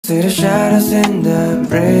see the shadows in the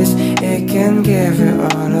breeze. It can give you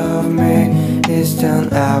all of me. This time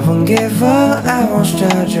I won't give up, I won't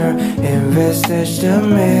start your investige the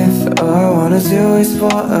myth. All I wanna do is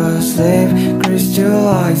fall asleep,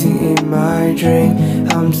 crystallizing in my dream.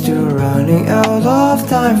 I'm still running out of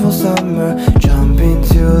time for summer, jump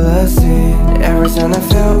into the sea. Every time I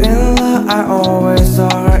feel in love, I always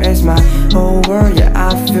saw her as my whole world. Yeah, I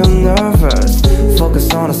feel nervous.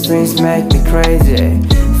 Focus on the things make me crazy.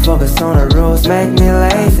 Focus on the rules make me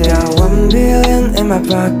lazy. I got 1 billion in my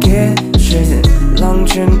pocket, chasing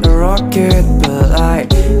launching a rocket, but I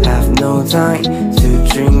have no time to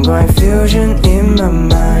drink wine fusion in my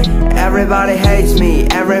mind. Everybody hates me,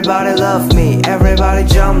 everybody love me, everybody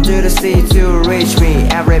jump to the sea to reach me.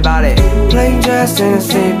 Everybody playing jazz in a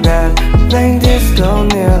seatbelt, playing disco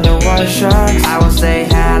near the white sharks. I will say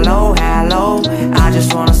hello, hello, I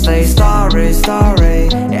just wanna say sorry, sorry.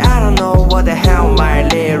 Yeah, I don't know what the hell my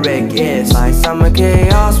lyric is. My summer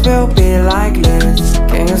chaos will be like this.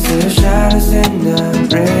 Can you see the shadows in the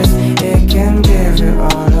breeze? It can give you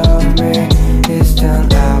all of me. This time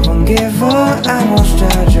I won't give up, I won't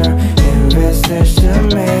start your investige the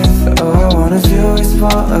myth. All I wanna do is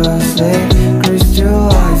fall asleep,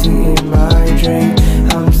 crystallizing in my dream.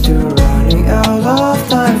 I'm still running out of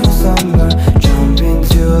time for summer, jump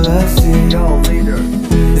into the sea. Yo, leader.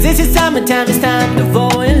 This is summertime, it's time to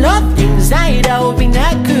fall in love. Inside, hoping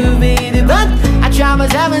that could be the blood. I travel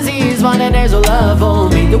 7 seas, but then there's a love for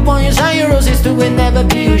me. The one you shine your roses to will never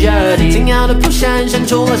be usually。紧要的蒲扇扇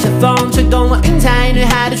出了斜风，吹动了云彩，女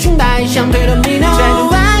孩的裙摆像对着迷弄。吹着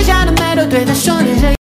晚霞的美都对她说点声。